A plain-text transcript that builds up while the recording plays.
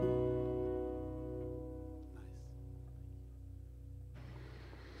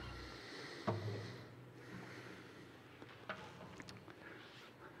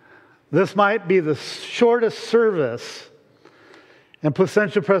This might be the shortest service in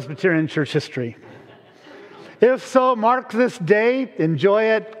Placentia Presbyterian Church history. If so, mark this day, enjoy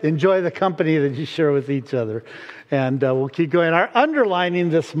it, enjoy the company that you share with each other. And we'll keep going. Our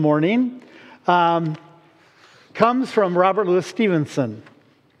underlining this morning comes from Robert Louis Stevenson.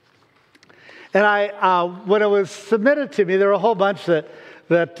 And when it was submitted to me, there were a whole bunch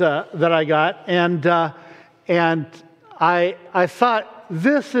that I got, and I thought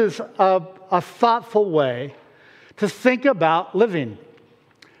this is a thoughtful way to think about living,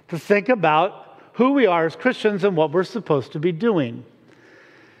 to think about who we are as Christians and what we're supposed to be doing.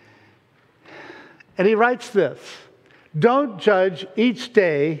 And he writes this: "Don't judge each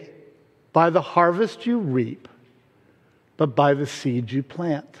day by the harvest you reap, but by the seed you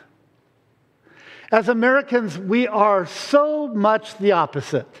plant." As Americans, we are so much the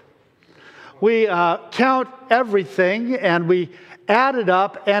opposite. We count everything and we add it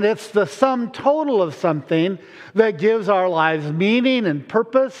up, and it's the sum total of something that gives our lives meaning and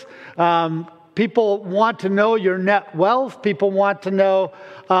purpose. People want to know your net wealth. People want to know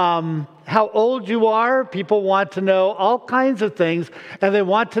how old you are. People want to know all kinds of things, and they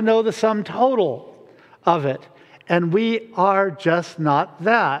want to know the sum total of it. And we are just not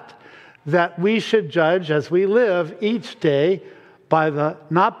that we should judge as we live each day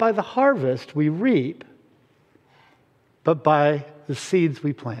not by the harvest we reap, but by the seeds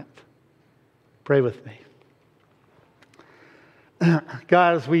we plant. Pray with me.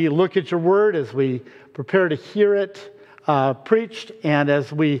 God, as we look at your word, as we prepare to hear it preached, and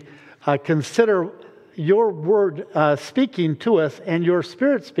as we consider your word speaking to us and your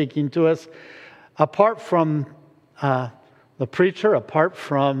spirit speaking to us, apart from the preacher, apart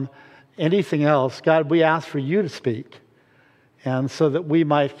from anything else, God, we ask for you to speak, and so that we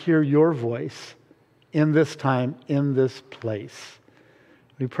might hear your voice in this time, in this place.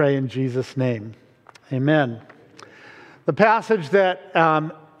 We pray in Jesus' name. Amen. The passage that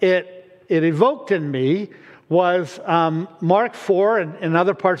it evoked in me was Mark 4 and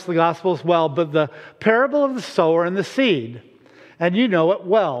other parts of the gospel as well, but the parable of the sower and the seed. And you know it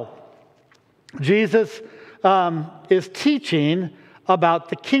well. Jesus is teaching about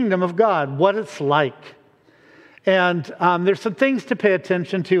the kingdom of God, what it's like. And there's some things to pay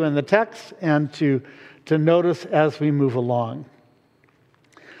attention to in the text and to notice as we move along.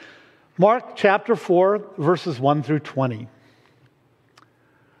 Mark chapter 4, verses 1 through 20.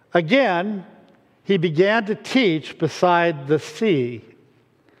 "Again, he began to teach beside the sea.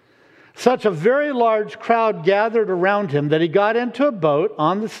 Such a very large crowd gathered around him that he got into a boat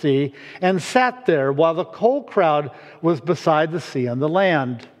on the sea and sat there while the whole crowd was beside the sea on the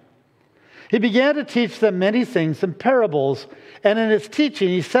land. He began to teach them many things in parables, and in his teaching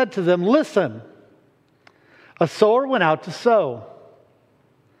he said to them, 'Listen, a sower went out to sow.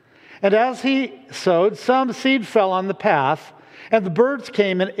 And as he sowed, some seed fell on the path, and the birds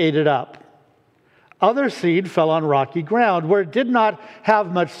came and ate it up. Other seed fell on rocky ground, where it did not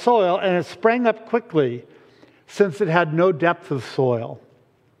have much soil, and it sprang up quickly, since it had no depth of soil.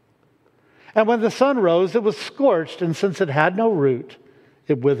 And when the sun rose, it was scorched, and since it had no root,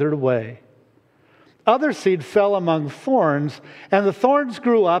 it withered away. Other seed fell among thorns, and the thorns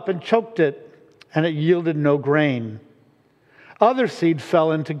grew up and choked it, and it yielded no grain. Other seed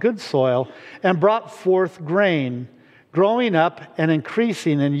fell into good soil and brought forth grain, growing up and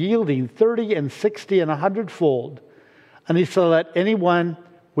increasing and yielding 30 and 60 and 100-fold. And he said, let anyone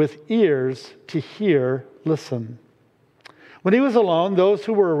with ears to hear listen. When he was alone, those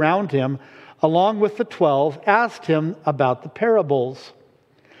who were around him, along with the 12, asked him about the parables.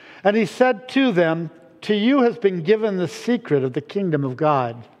 And he said to them, to you has been given the secret of the kingdom of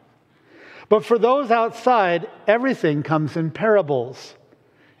God. But for those outside, everything comes in parables,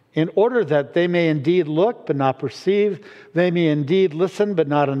 in order that they may indeed look but not perceive, they may indeed listen but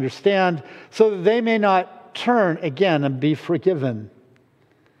not understand, so that they may not turn again and be forgiven.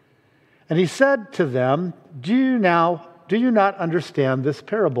 And he said to them, do you not understand this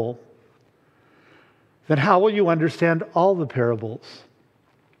parable? Then how will you understand all the parables?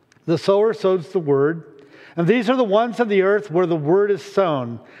 The sower sows the word, and these are the ones of the earth where the word is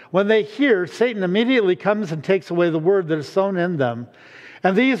sown. When they hear, Satan immediately comes and takes away the word that is sown in them.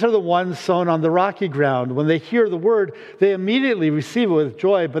 And these are the ones sown on the rocky ground. When they hear the word, they immediately receive it with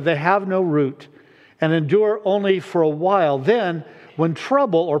joy, but they have no root and endure only for a while. Then, when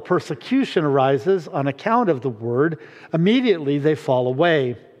trouble or persecution arises on account of the word, immediately they fall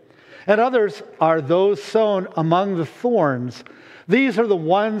away. And others are those sown among the thorns. These are the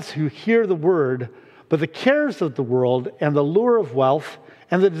ones who hear the word, but the cares of the world and the lure of wealth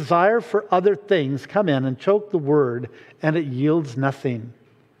and the desire for other things come in and choke the word, and it yields nothing.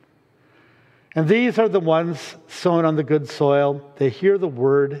 And these are the ones sown on the good soil. They hear the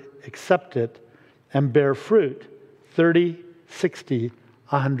word, accept it, and bear fruit, 30, 60,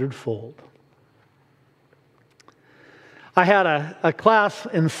 100-fold. I had a class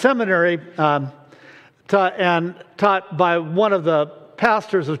in seminary taught by one of the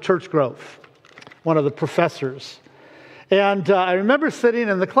pastors of Church Growth, one of the professors. And I remember sitting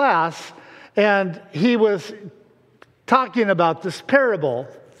in the class, and he was talking about this parable.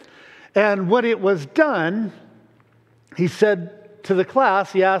 And when it was done, he said to the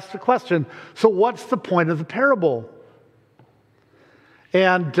class, he asked the question, so what's the point of the parable?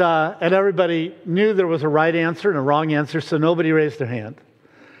 And everybody knew there was a right answer and a wrong answer, so nobody raised their hand.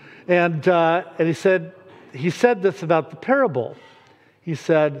 And he said this about the parable. He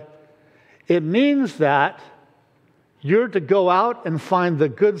said, it means that you're to go out and find the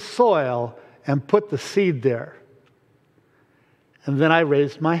good soil and put the seed there. And then I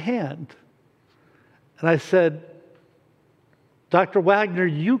raised my hand. And I said, Dr. Wagner,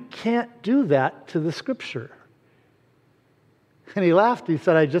 you can't do that to the Scripture. And he laughed. He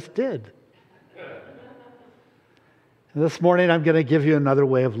said, I just did. And this morning, I'm going to give you another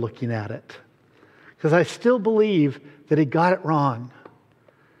way of looking at it. Because I still believe that he got it wrong.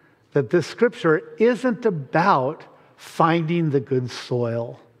 That this Scripture isn't about finding the good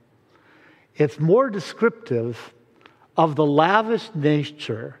soil. It's more descriptive of the lavish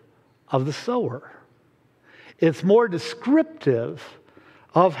nature of the sower. It's more descriptive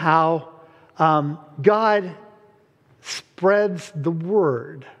of how God spreads the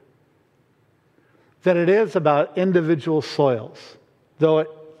word than it is about individual soils, though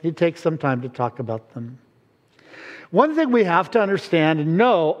it takes some time to talk about them. One thing we have to understand and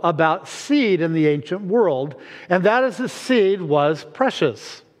know about seed in the ancient world, and that is the seed was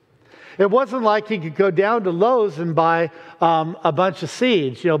precious. It wasn't like you could go down to Lowe's and buy a bunch of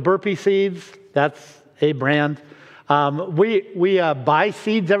seeds. Burpee seeds, that's a brand. We buy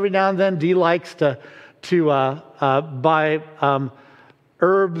seeds every now and then. Dee likes to buy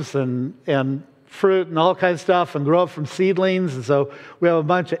herbs and fruit and all kinds of stuff and grow up from seedlings. And so we have a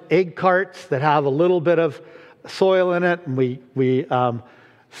bunch of egg carts that have a little bit of soil in it, and we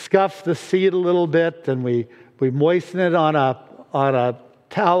scuff the seed a little bit, and we moisten it on a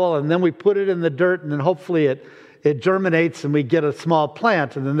towel, and then we put it in the dirt, and then hopefully it germinates and we get a small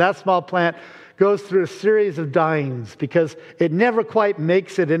plant. And then that small plant goes through a series of dyings because it never quite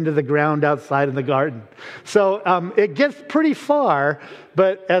makes it into the ground outside in the garden. So it gets pretty far,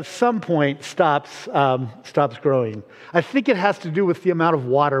 but at some point stops growing. I think it has to do with the amount of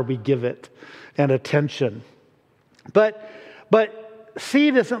water we give it and attention. But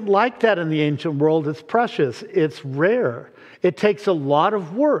seed isn't like that in the ancient world. It's precious. It's rare. It takes a lot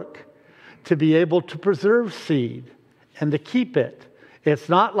of work to be able to preserve seed and to keep it. It's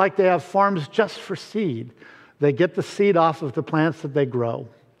not like they have farms just for seed. They get the seed off of the plants that they grow.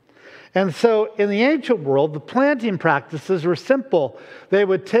 And so in the ancient world, the planting practices were simple. They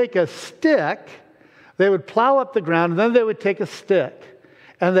would take a stick, they would plow up the ground, and then they would take a stick,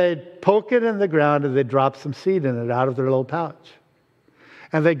 and they'd poke it in the ground, and they'd drop some seed in it out of their little pouch.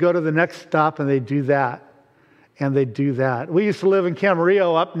 And they'd go to the next stop, and they'd do that. And they do that. We used to live in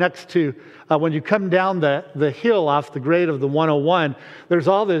Camarillo up next to, when you come down the hill off the grade of the 101, there's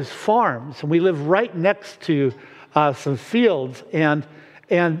all these farms. And we live right next to some fields. And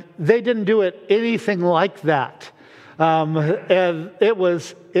they didn't do it anything like that. And it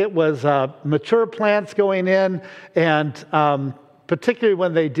was mature plants going in. And particularly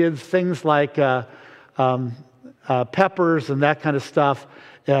when they did things like peppers and that kind of stuff,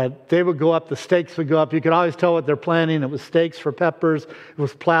 they would go up, the stakes would go up. You could always tell what they're planting. It was stakes for peppers. It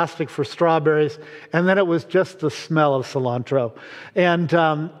was plastic for strawberries. And then it was just the smell of cilantro. And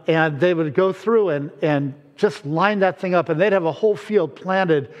they would go through and just line that thing up. And they'd have a whole field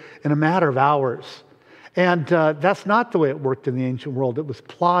planted in a matter of hours. And that's not the way it worked in the ancient world. It was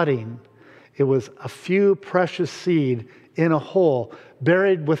plodding. It was a few precious seed in a hole,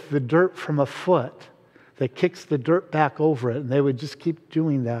 buried with the dirt from a foot that kicks the dirt back over it, and they would just keep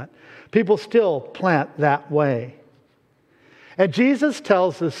doing that. People still plant that way. And Jesus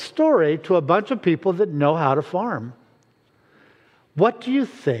tells this story to a bunch of people that know how to farm. What do you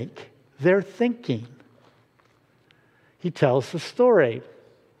think they're thinking? He tells the story.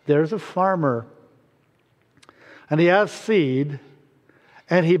 There's a farmer, and he has seed,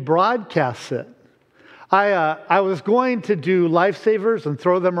 and he broadcasts it. I was going to do lifesavers and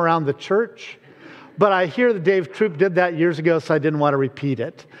throw them around the church, but I hear that Dave Troop did that years ago, so I didn't want to repeat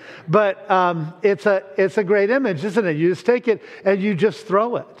it. But it's a great image, isn't it? You just take it and you just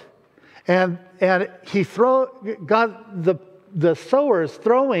throw it. And the sower is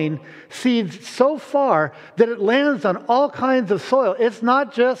throwing seeds so far that it lands on all kinds of soil. It's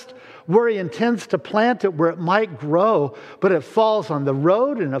not just where he intends to plant it, where it might grow, but it falls on the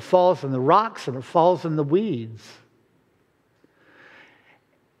road, and it falls in the rocks, and it falls in the weeds.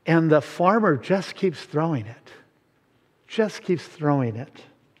 And the farmer just keeps throwing it. Just keeps throwing it.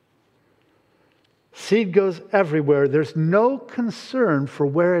 Seed goes everywhere. There's no concern for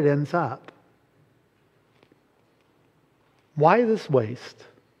where it ends up. Why this waste?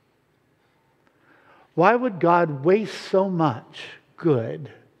 Why would God waste so much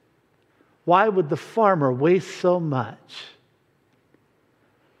good? Why would the farmer waste so much?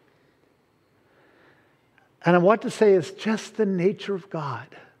 And I want to say it's just the nature of God.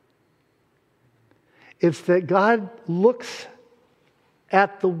 It's that God looks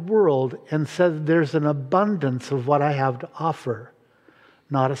at the world and says there's an abundance of what I have to offer,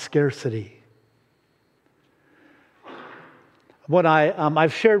 not a scarcity. What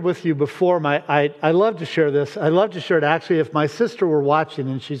I've shared with you before, I love to share this. I love to share it actually. If my sister were watching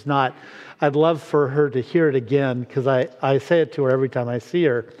and she's not, I'd love for her to hear it again, because I say it to her every time I see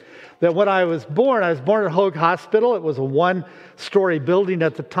her. That when I was born at Hoag Hospital. It was a one-story building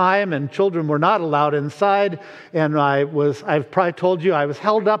at the time, and children were not allowed inside. And I've probably told you, I was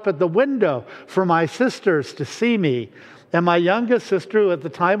held up at the window for my sisters to see me. And my youngest sister, who at the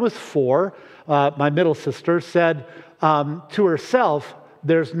time was 4, my middle sister, said to herself,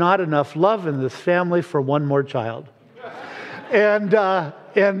 "There's not enough love in this family for one more child." And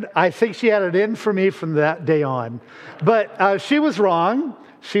I think she had it in for me from that day on. But she was wrong.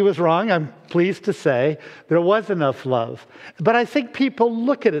 She was wrong, I'm pleased to say. There was enough love. But I think people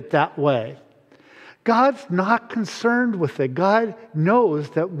look at it that way. God's not concerned with it. God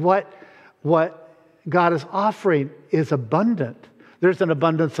knows that what God is offering is abundant. There's an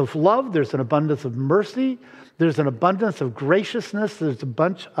abundance of love. There's an abundance of mercy. There's an abundance of graciousness. There's a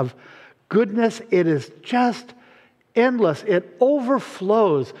bunch of goodness. It is just endless. It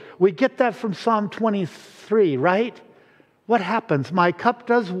overflows. We get that from Psalm 23, right? What happens? My cup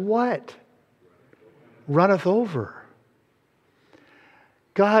does what? Runneth over.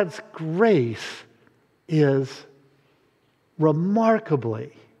 God's grace is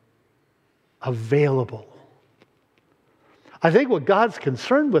remarkably available. I think what God's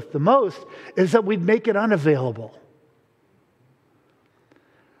concerned with the most is that we'd make it unavailable.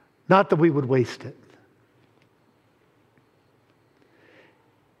 Not that we would waste it.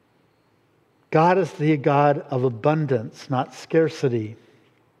 God is the God of abundance, not scarcity.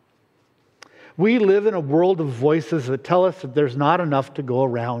 We live in a world of voices that tell us that there's not enough to go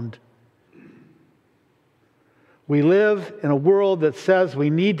around. We live in a world that says we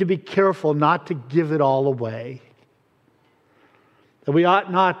need to be careful not to give it all away. That we ought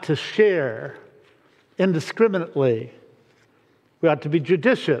not to share indiscriminately. We ought to be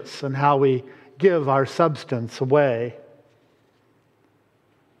judicious in how we give our substance away.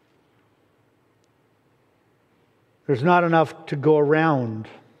 There's not enough to go around.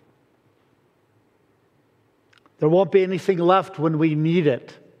 There won't be anything left when we need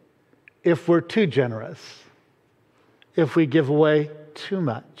it if we're too generous, if we give away too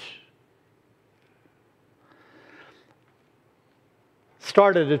much.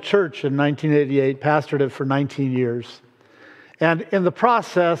 Started a church in 1988, pastored it for 19 years. And in the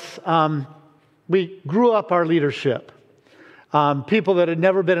process, we grew up our leadership. People that had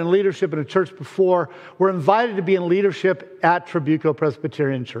never been in leadership in a church before were invited to be in leadership at Trabuco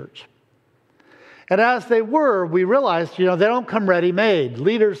Presbyterian Church. And as they were, we realized, they don't come ready-made.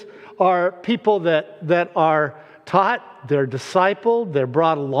 Leaders are people that are taught, they're discipled, they're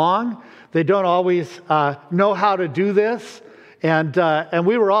brought along. They don't always know how to do this. And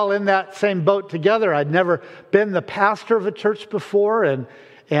we were all in that same boat together. I'd never been the pastor of a church before,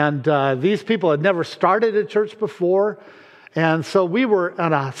 and these people had never started a church before. And so we were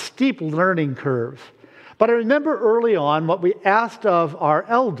on a steep learning curve. But I remember early on what we asked of our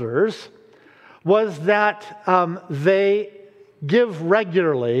elders was that they give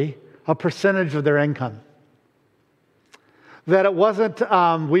regularly a percentage of their income. That it wasn't,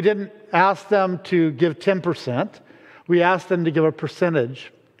 we didn't ask them to give 10%. We asked them to give a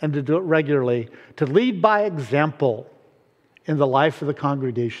percentage and to do it regularly, to lead by example in the life of the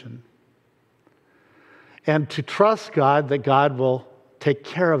congregation. And to trust God that God will take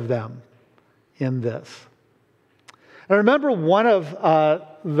care of them in this. I remember one of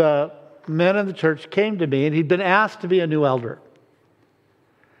the men in the church came to me, and he'd been asked to be a new elder.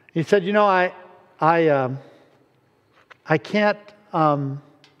 He said, I can't,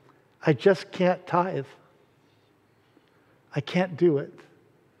 I just can't tithe. I can't do it.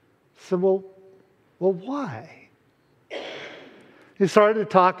 I said, well, why? he started to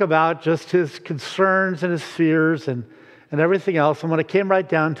talk about just his concerns and his fears and everything else. And when it came right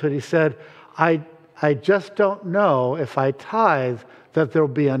down to it, he said, I just don't know if I tithe that there'll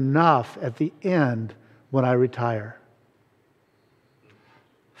be enough at the end when I retire.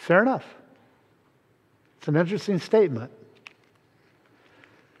 Fair enough. It's an interesting statement.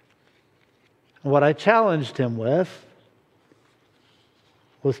 And what I challenged him with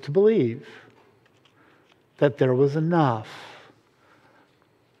was to believe that there was enough,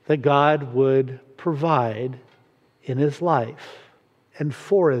 that God would provide in his life and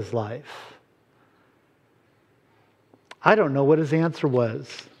for his life. I don't know what his answer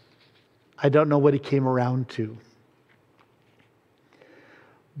was. I don't know what he came around to.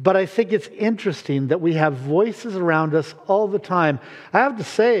 But I think it's interesting that we have voices around us all the time. I have to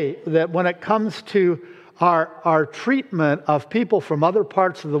say that when it comes to our treatment of people from other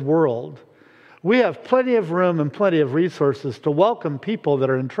parts of the world, we have plenty of room and plenty of resources to welcome people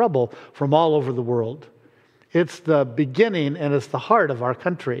that are in trouble from all over the world. It's the beginning and it's the heart of our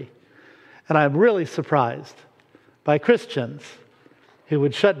country. And I'm really surprised by Christians who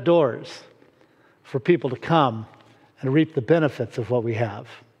would shut doors for people to come and reap the benefits of what we have.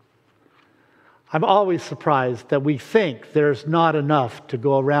 I'm always surprised that we think there's not enough to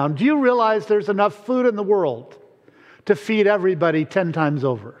go around. Do you realize there's enough food in the world to feed everybody 10 times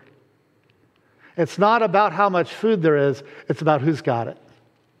over? It's not about how much food there is, it's about who's got it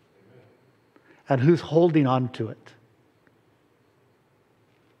and who's holding on to it.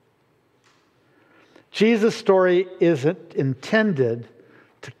 Jesus' story isn't intended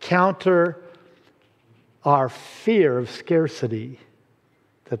to counter our fear of scarcity,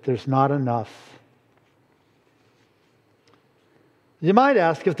 that there's not enough. You might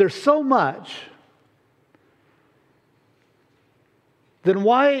ask, if there's so much, then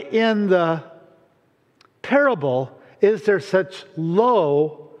why in the parable is there such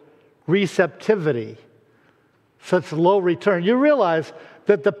low receptivity, such low return? You realize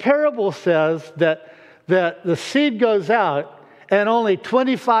that the parable says that the seed goes out and only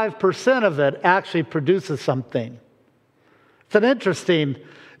 25% of it actually produces something. It's an interesting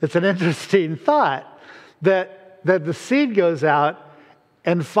thought that the seed goes out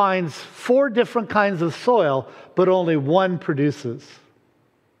and finds 4 different kinds of soil, but only one produces.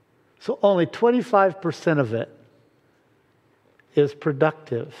 So only 25% of it is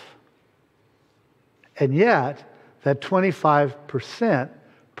productive. And yet, that 25%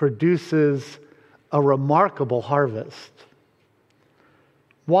 produces a remarkable harvest.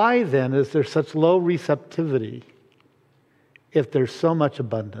 Why then is there such low receptivity if there's so much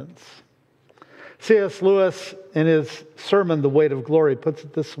abundance? C.S. Lewis, in his sermon, The Weight of Glory, puts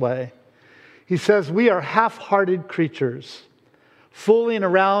it this way. He says, "We are half-hearted creatures, fooling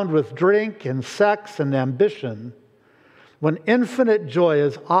around with drink and sex and ambition when infinite joy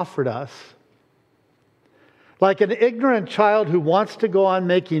is offered us. Like an ignorant child who wants to go on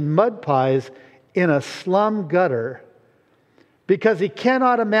making mud pies in a slum gutter because he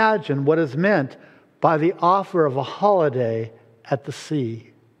cannot imagine what is meant by the offer of a holiday at the sea."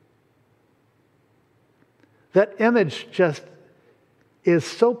 That image just is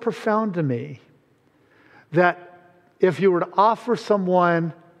so profound to me that if you were to offer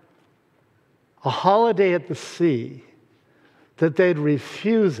someone a holiday at the sea, that they'd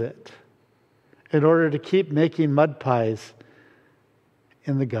refuse it in order to keep making mud pies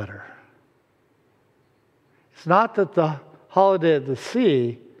in the gutter. It's not that the holiday at the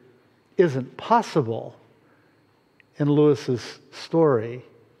sea isn't possible in Lewis's story,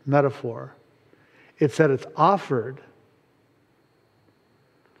 metaphor. It's that it's offered,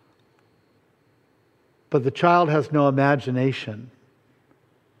 but the child has no imagination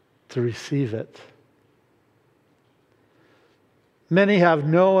to receive it. Many have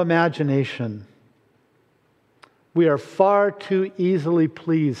no imagination. We are far too easily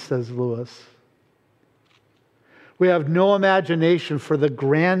pleased, says Lewis. We have no imagination for the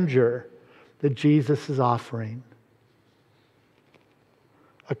grandeur that Jesus is offering.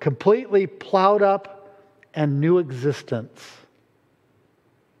 A completely plowed up and new existence,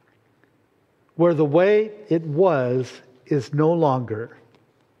 where the way it was is no longer,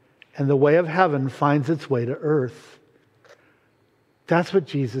 and the way of heaven finds its way to earth. That's what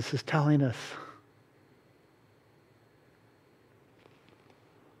Jesus is telling us.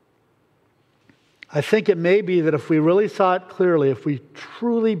 I think it may be that if we really saw it clearly, if we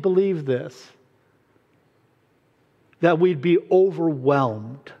truly believed this, that we'd be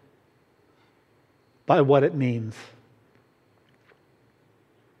overwhelmed by what it means.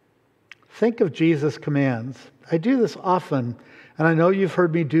 Think of Jesus' commands. I do this often, and I know you've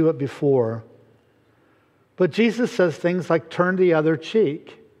heard me do it before. But Jesus says things like turn the other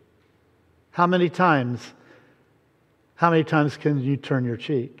cheek. How many times? How many times can you turn your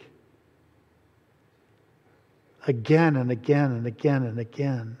cheek? Again and again and again and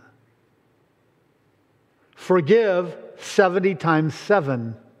again. Forgive 70 times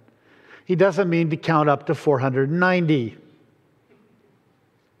 7. He doesn't mean to count up to 490.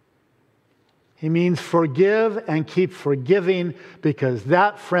 He means forgive and keep forgiving, because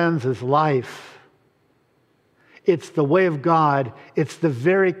that, friends, is life. It's the way of God. It's the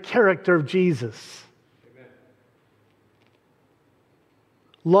very character of Jesus. Amen.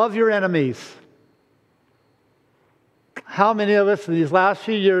 Love your enemies. How many of us in these last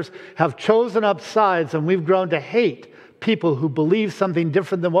few years have chosen up sides and we've grown to hate people who believe something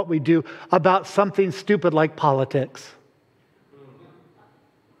different than what we do about something stupid like politics?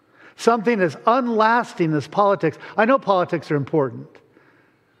 Something as unlasting as politics. I know politics are important,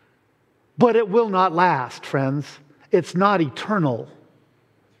 but it will not last, friends. It's not eternal.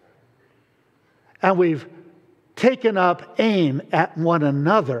 And we've taken up aim at one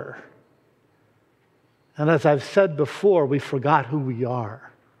another. And as I've said before, we forgot who we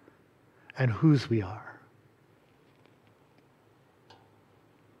are and whose we are.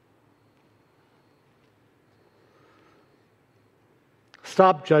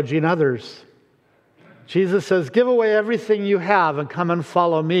 Stop judging others. Jesus says, give away everything you have and come and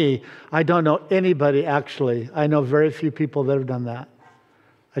follow me. I don't know anybody, actually. I know very few people that have done that.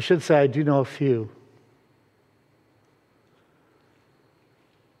 I should say I do know a few.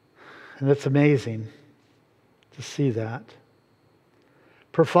 And it's amazing to see that.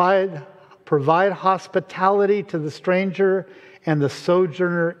 Provide hospitality to the stranger and the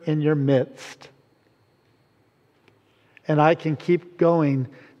sojourner in your midst. And I can keep going.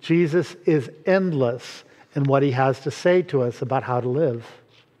 Jesus is endless in what he has to say to us about how to live.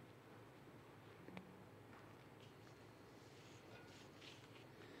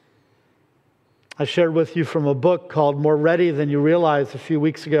 I shared with you from a book called More Ready Than You Realize a few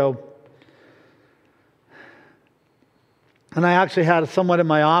weeks ago. And I actually had someone in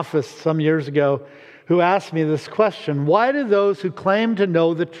my office some years ago who asked me this question: why do those who claim to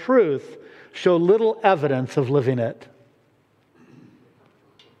know the truth show little evidence of living it?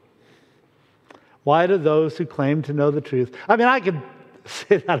 Why do those who claim to know the truth? I mean, I could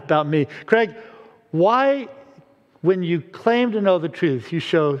say that about me. Craig, why, when you claim to know the truth, you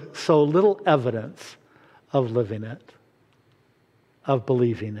show so little evidence of living it, of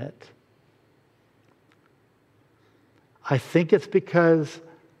believing it? I think it's because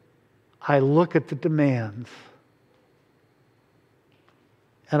I look at the demands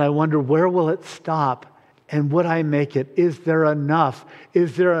and I wonder, where will it stop? And would I make it? Is there enough?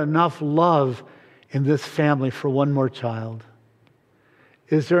 Is there enough love in this family for one more child?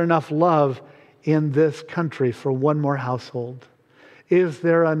 Is there enough love in this country for one more household? Is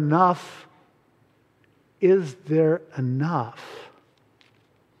there enough? Is there enough?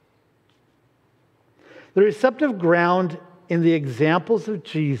 The receptive ground in the examples of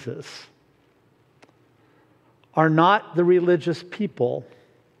Jesus are not the religious people,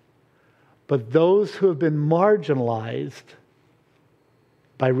 but those who have been marginalized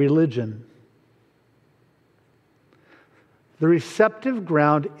by religion. The receptive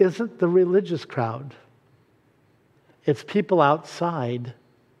ground isn't the religious crowd. It's people outside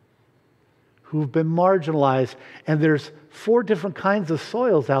who've been marginalized. And there's 4 different kinds of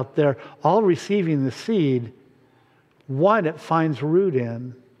soils out there, all receiving the seed. One it finds root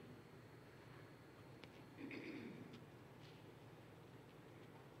in.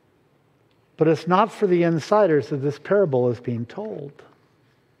 But it's not for the insiders that this parable is being told.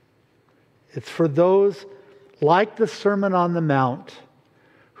 It's for those, like the Sermon on the Mount,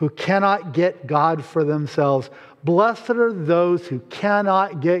 who cannot get God for themselves. Blessed are those who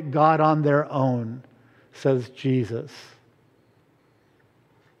cannot get God on their own, says Jesus.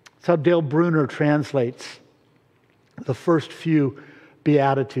 That's how Dale Bruner translates the first few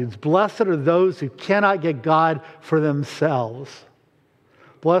Beatitudes. Blessed are those who cannot get God for themselves.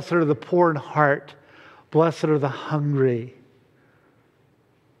 Blessed are the poor in heart. Blessed are the hungry.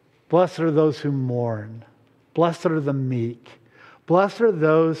 Blessed are those who mourn. Blessed are the meek. Blessed are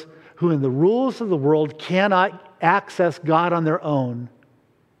those who in the rules of the world cannot access God on their own.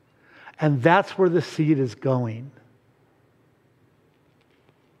 And that's where the seed is going.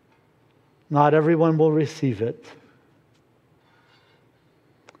 Not everyone will receive it.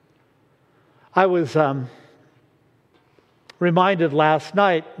 I was reminded last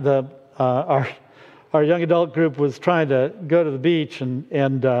night, our young adult group was trying to go to the beach,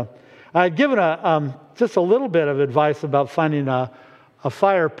 and I had given just a little bit of advice about finding a a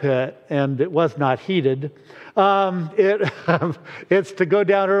fire pit, and it was not heated. It's to go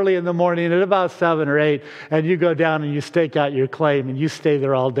down early in the morning at about 7 or 8, and you go down and you stake out your claim, and you stay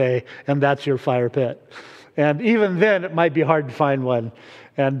there all day, and that's your fire pit. And even then, it might be hard to find one.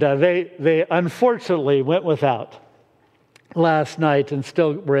 And they unfortunately went without last night and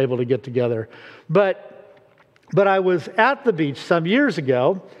still were able to get together. But I was at the beach some years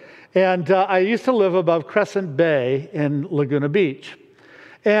ago, and I used to live above Crescent Bay in Laguna Beach.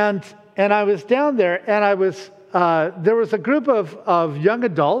 And I was down there, and there was a group of young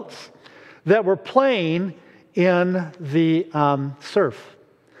adults that were playing in the surf.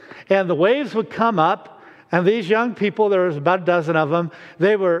 And the waves would come up, and these young people, there was about a dozen of them,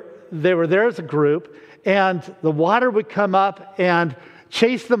 they were there as a group, and the water would come up and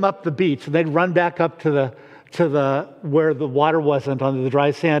chase them up the beach, and they'd run back up to the where the water wasn't on the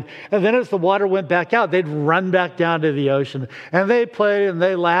dry sand. And then as the water went back out, they'd run back down to the ocean. And they played and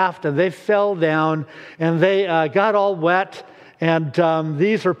they laughed and they fell down and they got all wet. And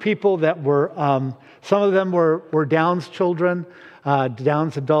these are people that were, some of them were Down's children,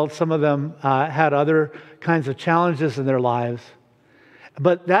 Down's adults. Some of them had other kinds of challenges in their lives.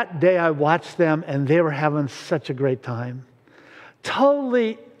 But that day I watched them and they were having such a great time.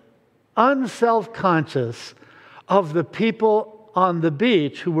 Totally unself-conscious of the people on the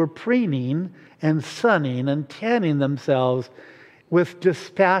beach who were preening and sunning and tanning themselves with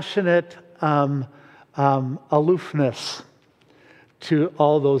dispassionate aloofness to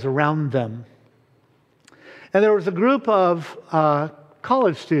all those around them. And there was a group of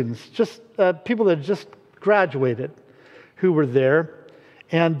college students, just people that had just graduated, who were there.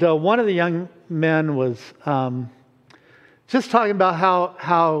 And one of the young men was just talking about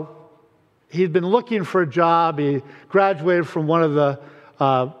how he'd been looking for a job. He graduated from one of the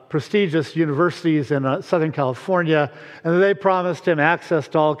prestigious universities in Southern California, and they promised him access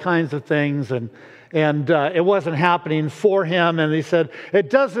to all kinds of things, and it wasn't happening for him. And he said, "It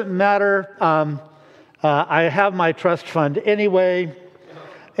doesn't matter. I have my trust fund anyway."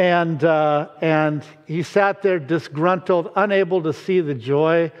 And he sat there disgruntled, unable to see the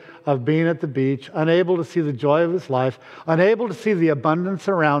joy of being at the beach, unable to see the joy of his life, unable to see the abundance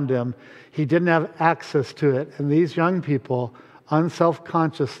around him. He didn't have access to it. And these young people,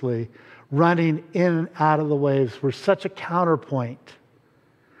 unselfconsciously, running in and out of the waves were such a counterpoint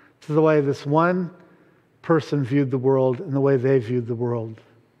to the way this one person viewed the world and the way they viewed the world.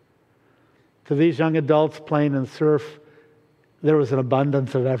 To these young adults playing in surf, there was an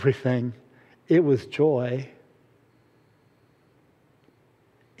abundance of everything. It was joy.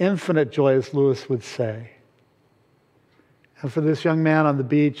 Infinite joy, as Lewis would say. And for this young man on the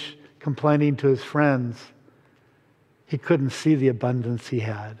beach complaining to his friends, he couldn't see the abundance he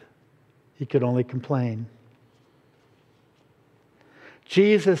had. He could only complain.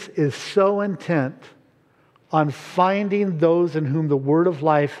 Jesus is so intent on finding those in whom the word of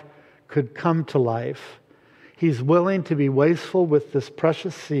life could come to life. He's willing to be wasteful with this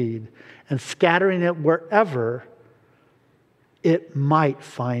precious seed and scattering it wherever it might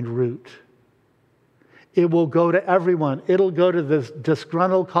find root. It will go to everyone. It'll go to this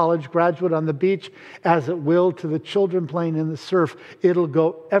disgruntled college graduate on the beach as it will to the children playing in the surf. It'll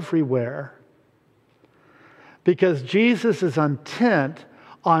go everywhere. Because Jesus is intent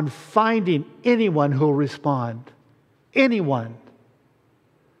on finding anyone who will respond. Anyone.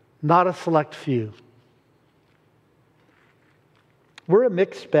 Not a select few. We're a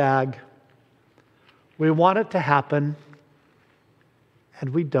mixed bag. We want it to happen,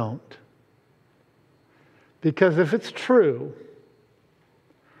 and we don't. Because if it's true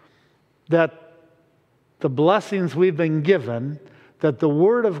that the blessings we've been given, that the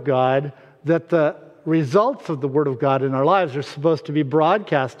Word of God, that the results of the Word of God in our lives are supposed to be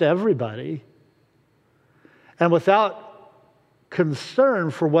broadcast to everybody, and without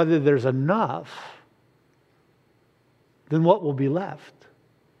concern for whether there's enough, then what will be left?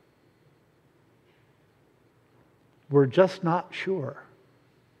 We're just not sure.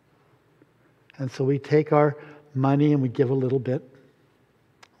 And so we take our money and we give a little bit.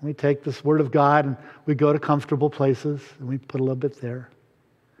 We take this Word of God and we go to comfortable places and we put a little bit there.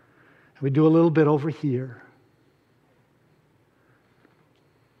 And we do a little bit over here.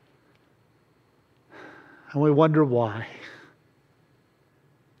 And we wonder why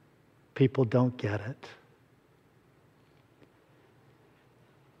people don't get it.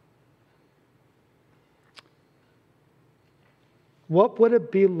 What would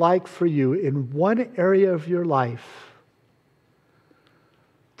it be like for you in one area of your life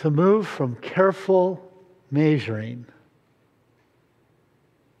to move from careful measuring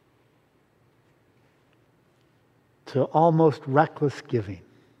to almost reckless giving.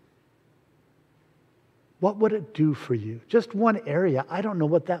 What would it do for you? Just one area. I don't know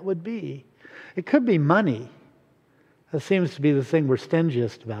what that would be. It could be money. That seems to be the thing we're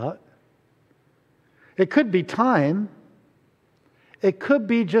stingiest about. It could be time. It could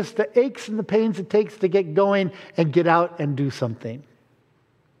be just the aches and the pains it takes to get going and get out and do something.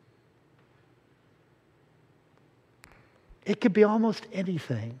 It could be almost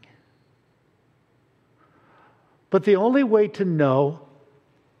anything. But the only way to know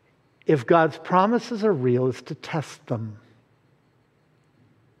if God's promises are real is to test them.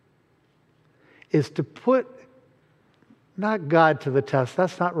 Is to put, not God to the test,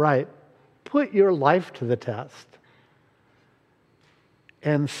 that's not right. Put your life to the test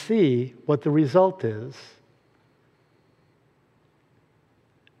and see what the result is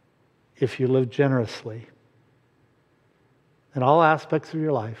if you live generously in all aspects of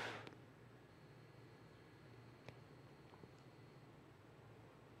your life.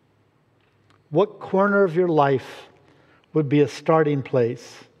 What corner of your life would be a starting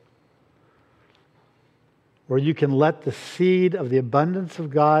place where you can let the seed of the abundance of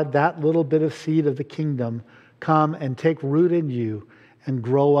God, that little bit of seed of the kingdom, come and take root in you and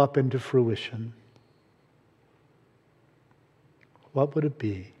grow up into fruition? What would it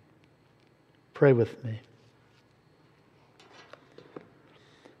be? Pray with me.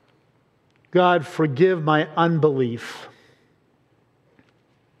 God, forgive my unbelief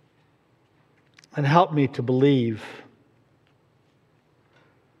and help me to believe,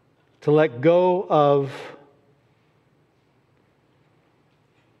 to let go of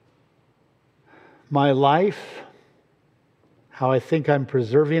my life, how I think I'm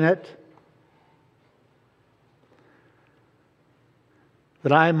preserving it,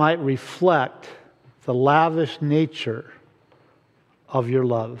 that I might reflect the lavish nature of your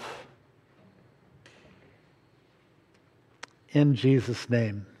love. In Jesus'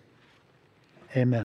 name, amen.